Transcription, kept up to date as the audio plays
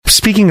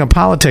speaking of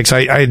politics,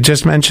 I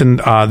just mentioned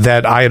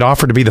that I had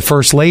offered to be the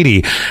first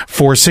lady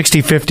for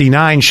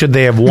 6059 should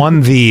they have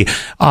won the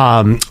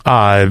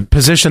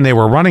position they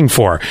were running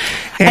for.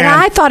 And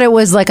I thought it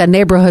was like a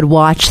neighborhood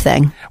watch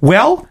thing.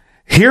 Well,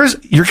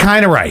 you're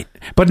kind of right,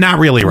 but not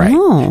really right.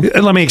 Oh.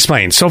 Let me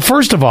explain. So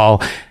first of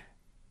all,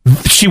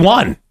 she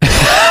won.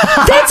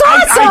 That's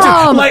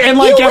awesome. You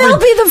will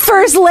be the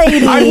first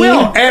lady. I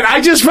will. And I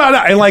just found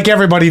out, and like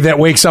everybody that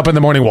wakes up in the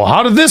morning, well,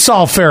 how did this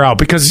all fare out?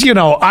 Because,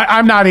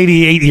 I'm not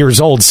 88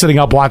 years old sitting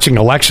up watching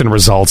election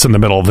results in the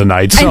middle of the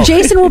night. So. And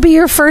Jason will be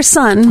your first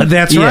son.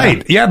 That's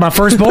right. Yeah, my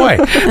first boy.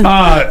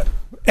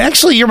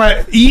 Actually,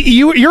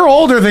 you're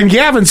older than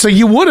Gavin, so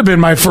you would have been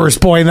my first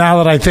boy.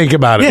 Now that I think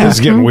about it, This is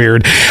getting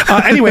weird.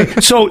 Anyway,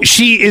 so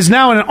she is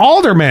now an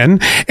alderman,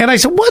 and I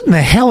said, "What in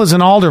the hell is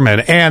an alderman?"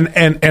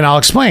 And I'll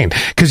explain,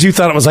 because you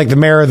thought it was like the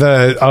mayor of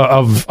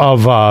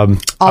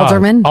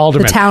Alderman,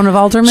 the town of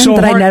Alderman, so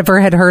I never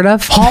had heard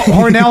of.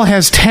 Hornell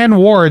has 10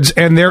 wards,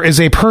 and there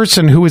is a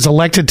person who is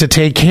elected to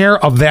take care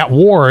of that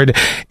ward.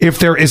 If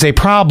there is a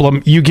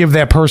problem, you give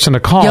that person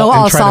a call.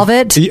 I'll solve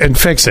it and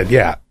fix it.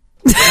 Yeah.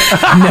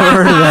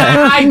 Never heard of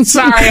that. I'm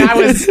sorry, I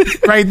was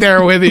right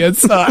there with you.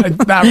 So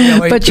not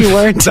really. But you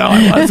weren't. No,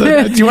 I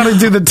wasn't. Do you want to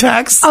do the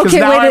text? Okay,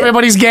 now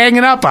everybody's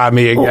ganging up on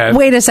me again.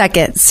 Wait a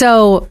second.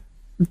 So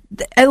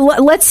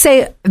let's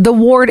say the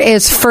ward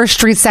is 1st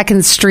Street,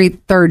 2nd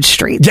Street, 3rd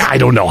Street. Yeah, I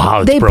don't know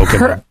how it's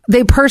broken.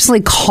 They personally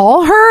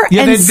call her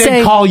and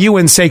they call you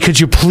and say, could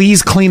you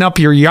please clean up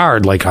your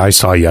yard? Like I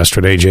saw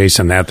yesterday,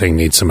 Jason, that thing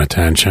needs some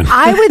attention.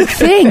 I would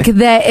think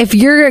that if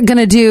you're going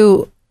to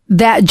do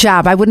that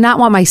job, I would not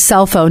want my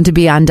cell phone to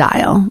be on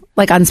dial,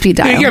 like on speed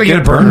dial. You gotta get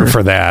a burner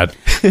for that.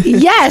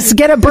 Yes,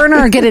 get a burner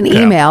or get an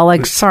email.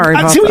 Like, sorry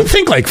about that. We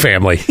think like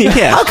family.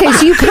 Yeah. Okay,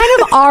 so you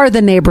kind of are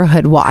the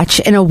neighborhood watch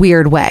in a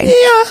weird way. Yeah,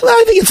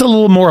 I think it's a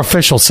little more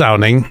official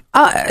sounding.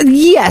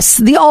 Yes,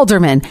 the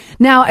alderman.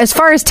 Now, as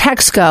far as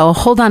texts go,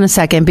 hold on a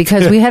second,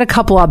 because we had a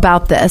couple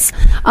about this.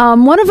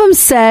 One of them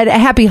said,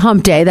 "Happy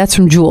Hump Day." That's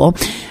from Jewel.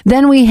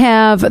 Then we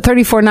have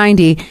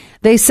 3490.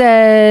 They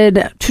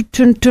said,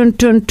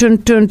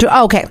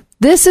 okay,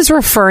 this is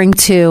referring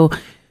to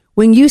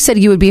when you said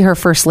you would be her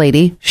first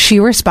lady.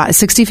 She responded,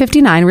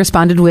 6059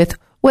 responded with,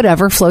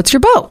 "Whatever floats your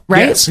boat,"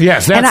 right?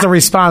 Yes, that's the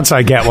response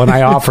I get when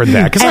I offered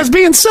that, because I was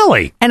being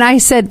silly. And I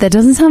said, that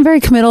doesn't sound very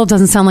committal. It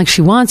doesn't sound like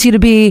she wants you to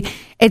be.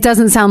 It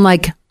doesn't sound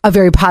like a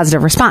very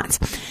positive response.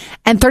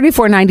 And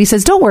 3490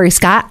 says, "Don't worry,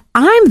 Scott.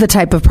 I'm the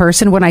type of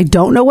person when I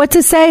don't know what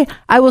to say,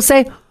 I will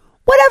say,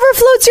 whatever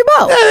floats your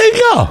boat." There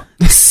you go.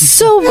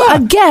 So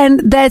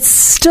again, that's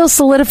still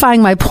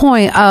solidifying my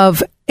point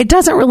of it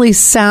doesn't really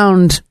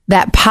sound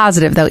that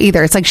positive though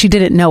either. It's like she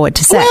didn't know what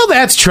to say. Well,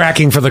 that's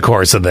tracking for the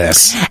course of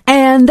this.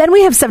 And then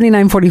we have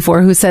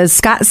 7944 who says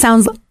Scott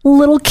sounds a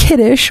little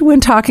kiddish when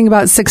talking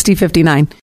about 6059.